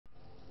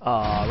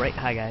Right,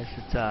 hi guys,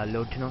 it's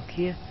tenok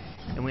here,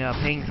 and we are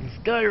playing some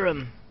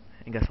Skyrim.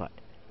 And guess what?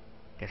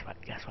 Guess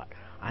what?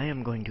 I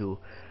am going to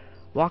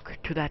walk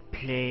to that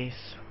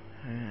place,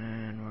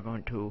 and we're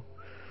going to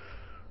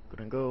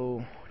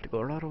go a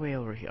lot of way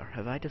over here.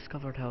 Have I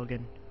discovered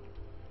Helgen?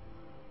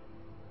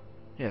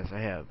 Yes,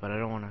 I have, but I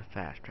don't want to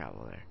fast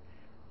travel there,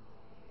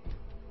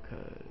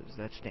 cause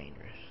that's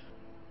dangerous.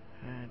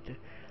 And I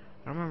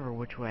don't remember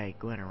which way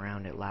I went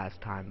around it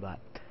last time, but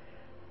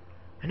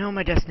I know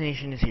my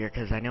destination is here,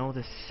 because I know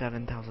the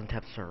 7,000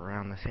 steps are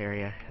around this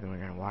area, and we're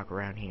going to walk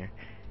around here.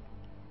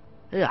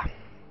 Yeah.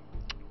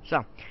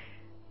 So,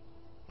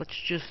 let's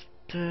just,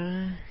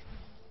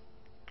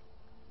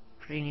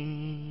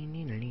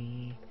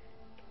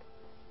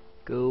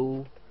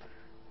 go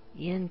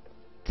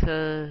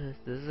into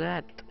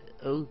that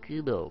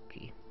okie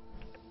dokie.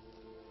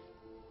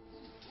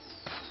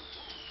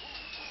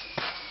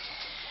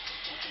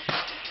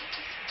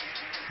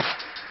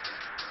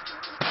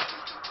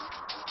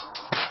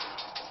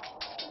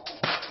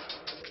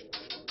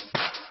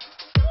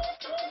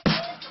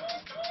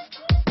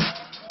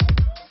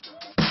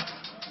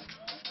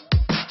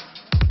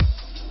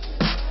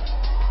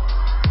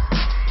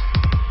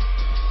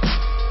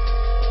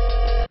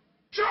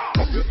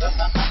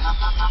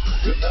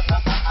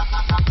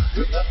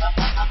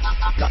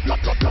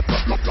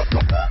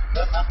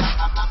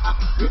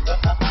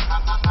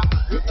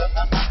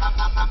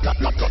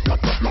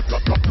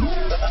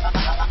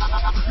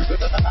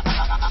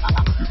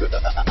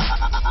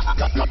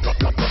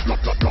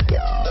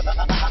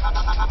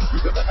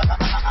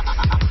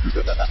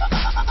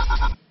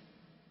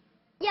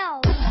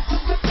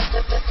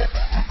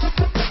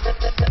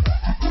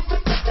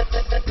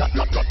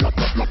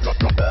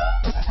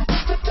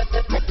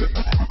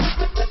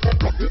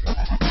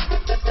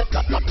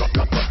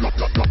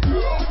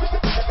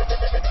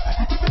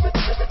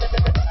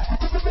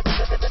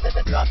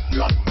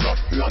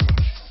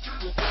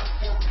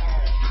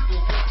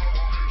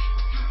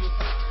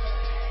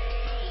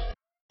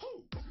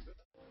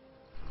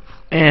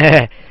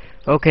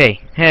 Okay,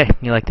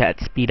 you like that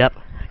speed up?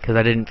 Because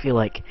I didn't feel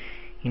like,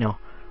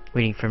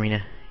 waiting for me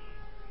to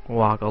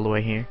walk all the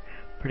way here.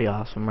 Pretty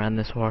awesome riding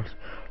this horse.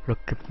 Look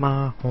at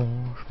my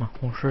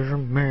horse is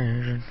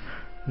amazing.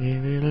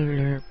 Give it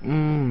a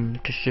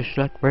look, just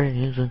like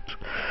raisins.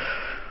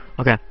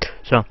 Okay,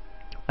 so,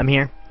 I'm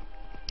here.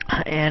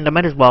 And I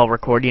might as well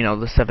record,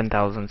 the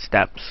 7,000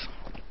 steps.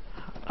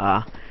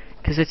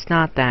 Because it's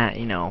not that,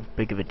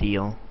 big of a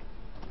deal.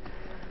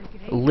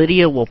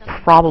 Lydia will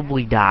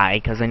probably die,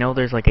 because I know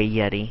there's like a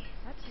Yeti.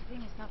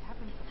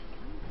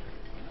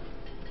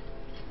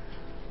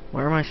 Who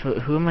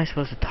am I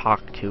supposed to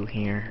talk to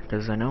here?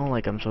 Because I know,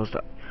 like, I'm supposed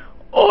to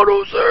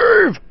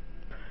autosave!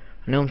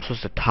 I know I'm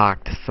supposed to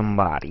talk to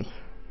somebody.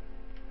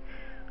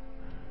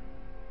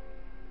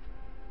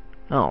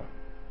 Oh.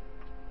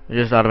 It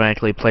just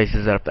automatically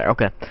places it up there.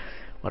 Okay.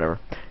 Whatever.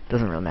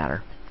 Doesn't really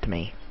matter to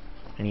me.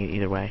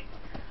 Either way.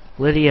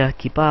 Lydia,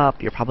 keep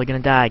up. You're probably gonna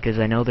die, because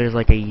I know there's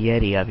like a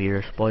Yeti up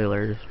here.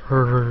 Spoilers.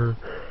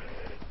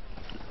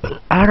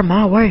 Out of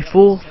my way,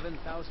 fool!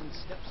 7,000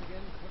 steps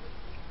again?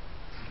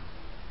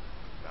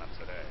 Not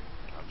today.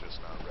 I'm just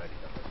not ready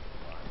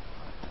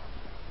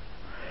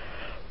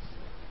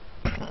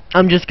to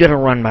I'm just gonna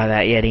run by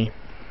that Yeti.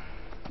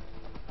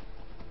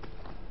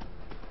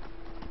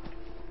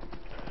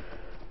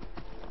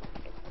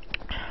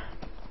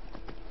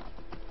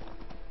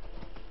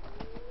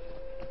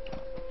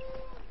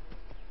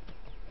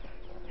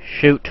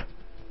 Shoot.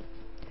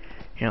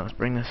 Let's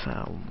bring this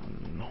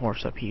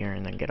horse up here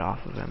and then get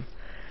off of him.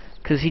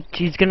 Because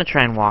he's gonna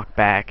try and walk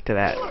back to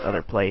that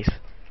other place.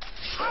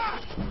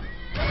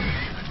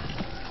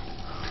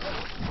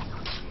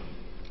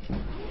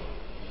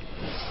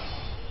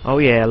 Oh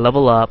yeah,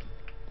 level up.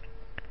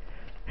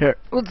 Here,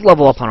 let's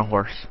level up on a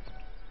horse.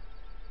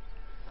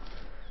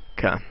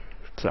 Okay,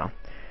 so I'm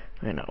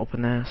gonna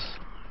open this.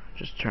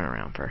 Just turn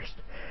around first.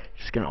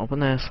 Just gonna open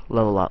this,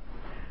 level up.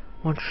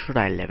 What should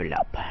I level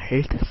up?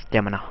 Health,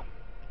 stamina,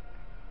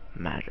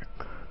 magic.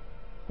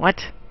 What?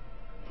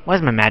 Why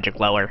is my magic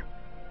lower?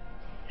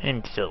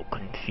 I'm so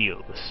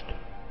confused.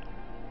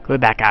 Go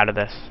back out of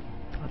this.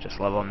 I'll just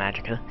level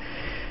magic.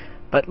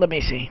 But let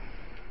me see.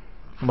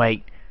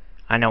 Wait.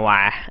 I know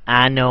why.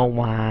 I'm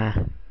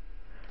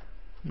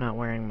not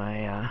wearing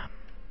my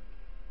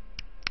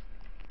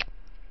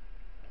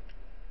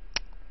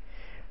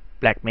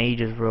black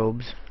mage's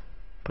robes.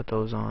 Put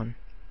those on.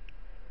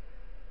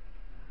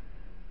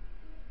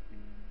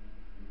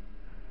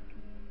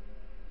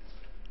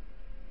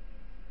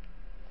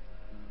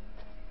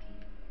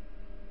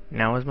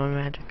 Now is my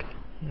magic,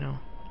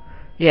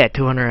 Yeah,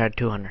 200 out of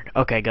 200.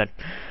 Okay, good.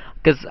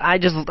 Because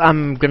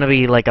I'm gonna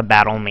be like a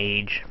battle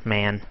mage,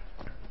 man.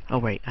 Oh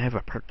wait, I have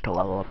a perk to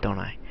level up, don't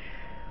I?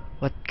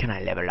 What can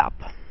I level up?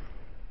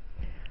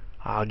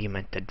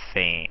 Augmented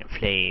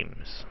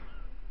flames.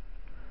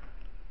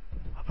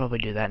 I'll probably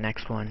do that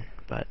next one,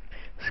 but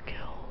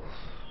skills.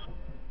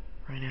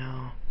 Right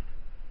now,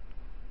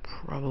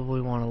 probably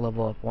want to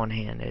level up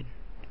one-handed.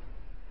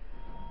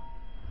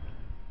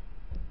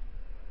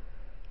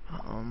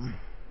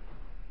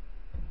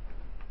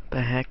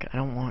 The heck? I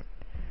don't want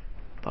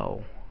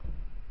bow.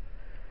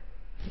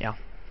 Yeah,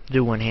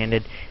 do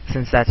one-handed,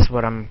 since that's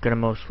what I'm gonna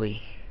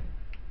mostly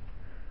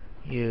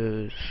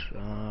use.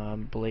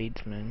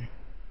 Bladesman.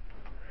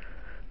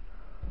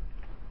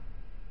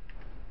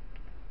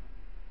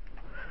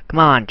 Come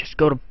on, just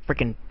go to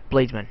frickin'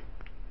 Bladesman.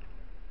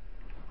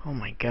 Oh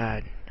my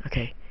god.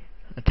 Okay.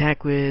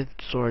 Attack with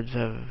swords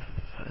have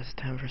a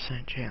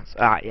 10% chance.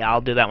 Ah, yeah,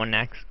 I'll do that one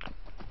next.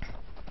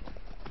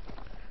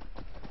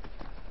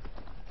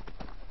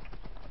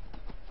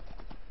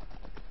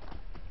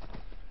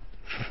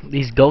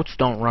 These goats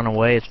don't run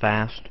away as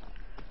fast.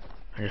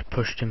 I just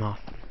pushed him off.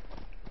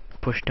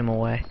 Pushed him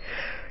away.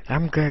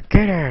 I'm gonna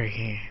get out of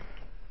here.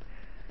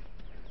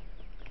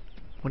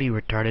 What are you,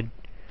 retarded?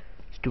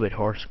 Stupid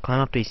horse. Climb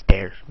up these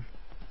stairs.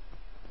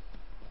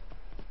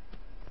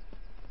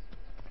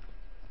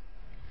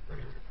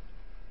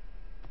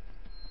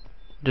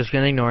 Just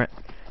gonna ignore it.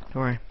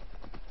 Don't worry.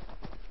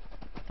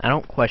 I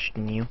don't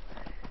question you.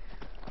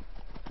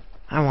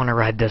 I wanna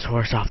ride this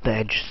horse off the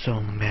edge so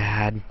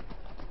bad.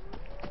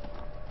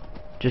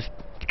 Just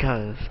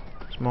because.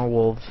 There's more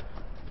wolves.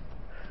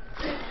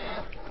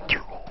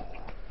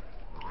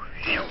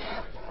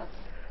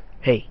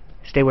 Hey,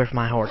 stay away from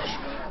my horse.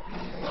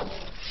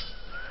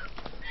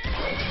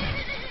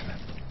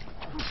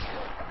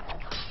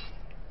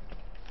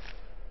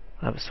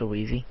 That was so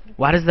easy.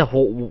 Why does the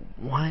whole...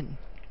 What?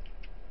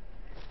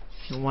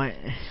 What?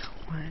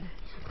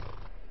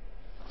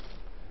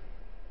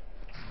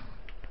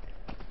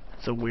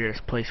 It's the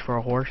weirdest place for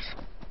a horse.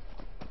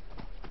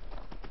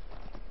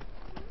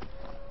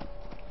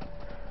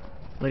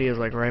 Lydia's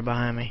like right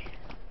behind me.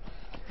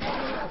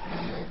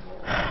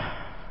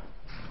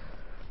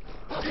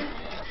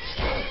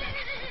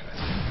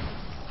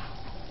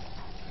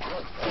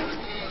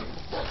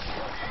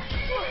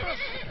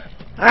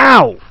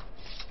 Ow!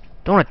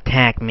 Don't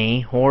attack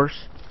me,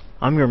 horse.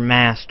 I'm your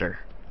master.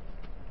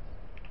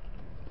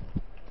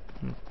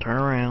 Turn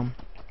around.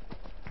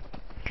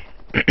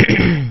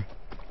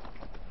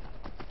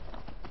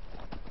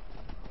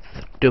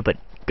 Stupid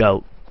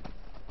goat.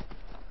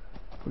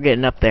 We're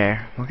getting up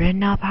there. We're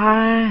getting up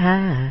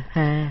high.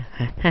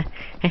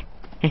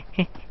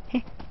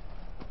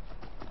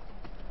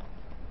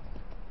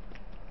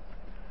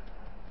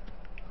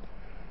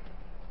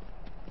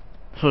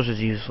 So this is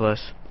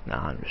useless. No,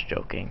 I'm just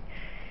joking.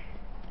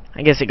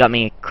 I guess it got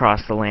me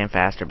across the land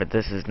faster, but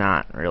this is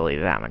not really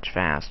that much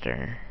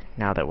faster.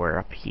 Now that we're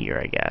up here,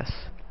 I guess.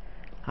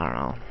 I don't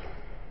know.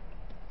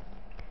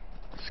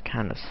 It's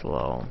kind of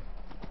slow.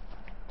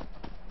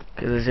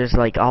 Because there's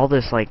like all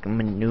this like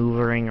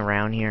maneuvering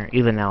around here.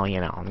 Even though,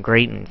 you know, I'm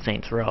great in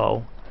Saints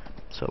Row.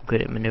 So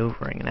good at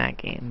maneuvering in that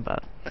game,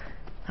 but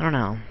I don't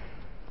know.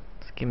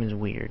 This game is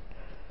weird.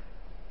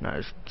 No,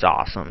 it's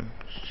awesome.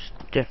 It's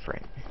just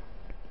different.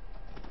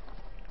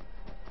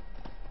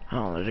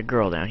 Oh, there's a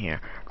girl down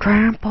here.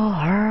 Trample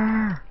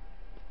her!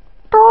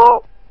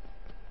 Oh!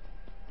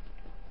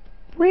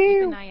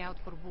 Keep an eye out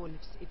for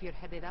wolves if you're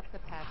headed up the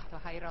path to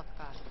High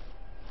Rothgar.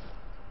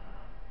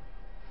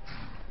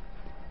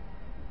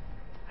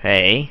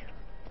 Hey,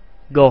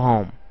 go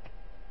home.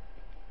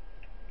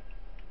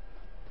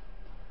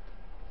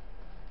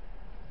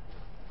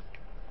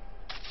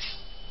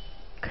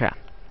 Okay.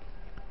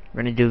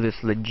 We're gonna do this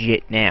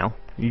legit now.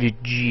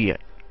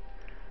 Legit.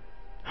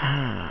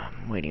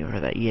 I'm waiting for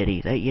that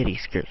Yeti. That Yeti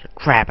scares the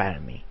crap out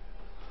of me.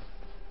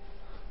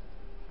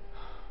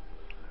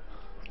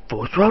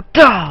 Full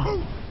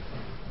throttle!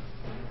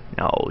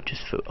 No,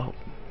 just food. Oh,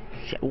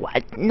 shit.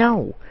 What?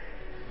 No!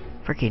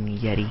 Freaking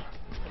Yeti.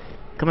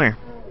 Come here.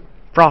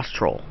 Frost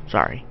troll.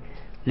 Sorry.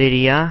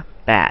 Lydia,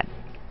 bad.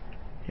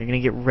 You're gonna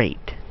get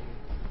raped.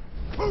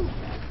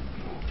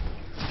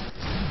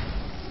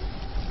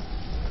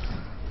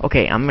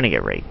 Okay, I'm gonna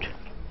get raped.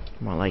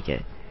 More like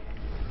it.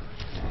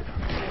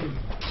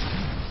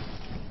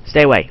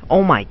 Stay away.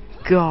 Oh my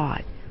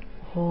god.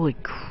 Holy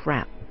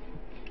crap.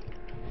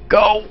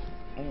 Go!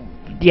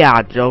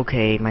 Yeah,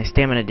 okay. My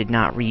stamina did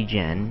not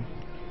regen.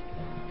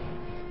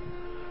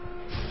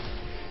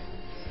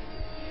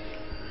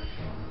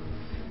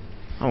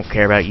 I don't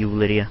care about you,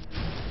 Lydia.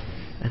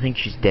 I think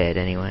she's dead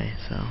anyway,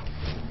 so...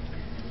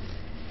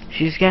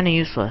 She's kinda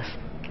useless.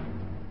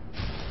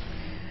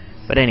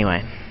 But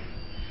anyway.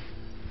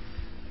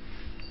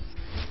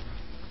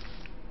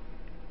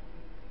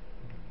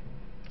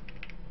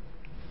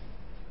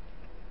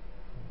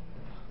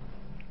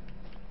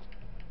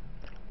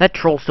 That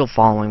troll's still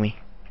following me.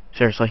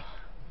 Seriously.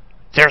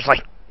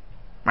 Seriously.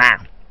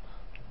 Wow.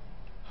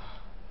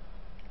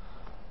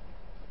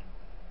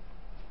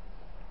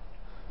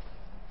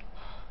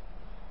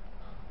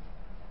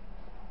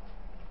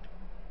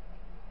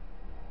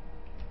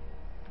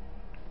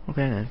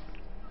 Okay then.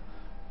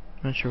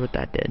 Not sure what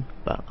that did,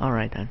 but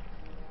alright then.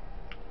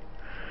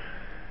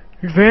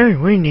 It's very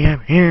windy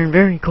out here and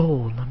very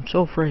cold. I'm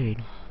so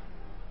afraid.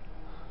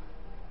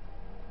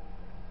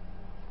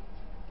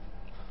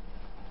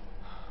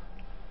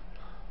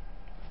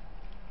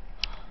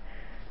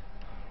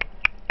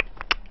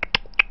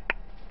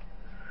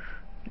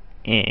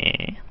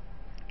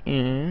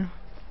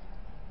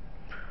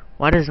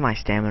 Why does my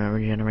stamina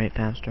regenerate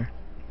faster?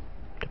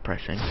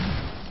 Depressing.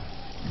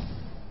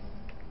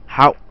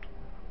 How?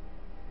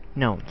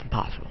 No, it's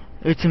impossible.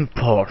 It's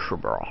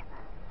impossible.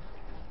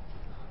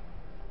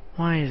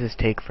 Why does this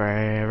take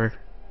forever?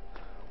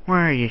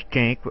 Why does this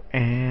take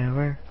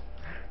forever?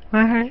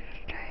 Why does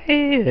it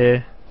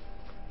take...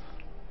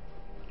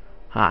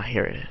 Ah,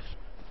 here it is.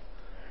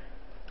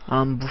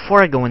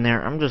 Before I go in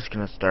there, I'm just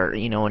gonna start,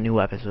 you know, a new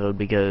episode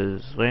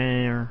because,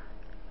 well...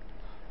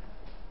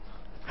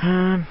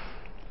 I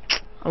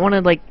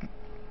wanted, like,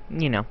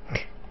 you know,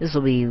 this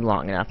will be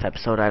long enough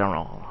episode, I don't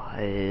know.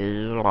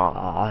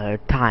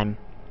 Time.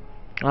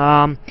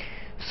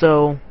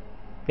 So,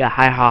 yeah,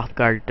 High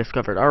Hofgard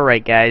discovered.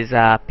 Alright, guys,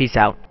 peace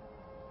out.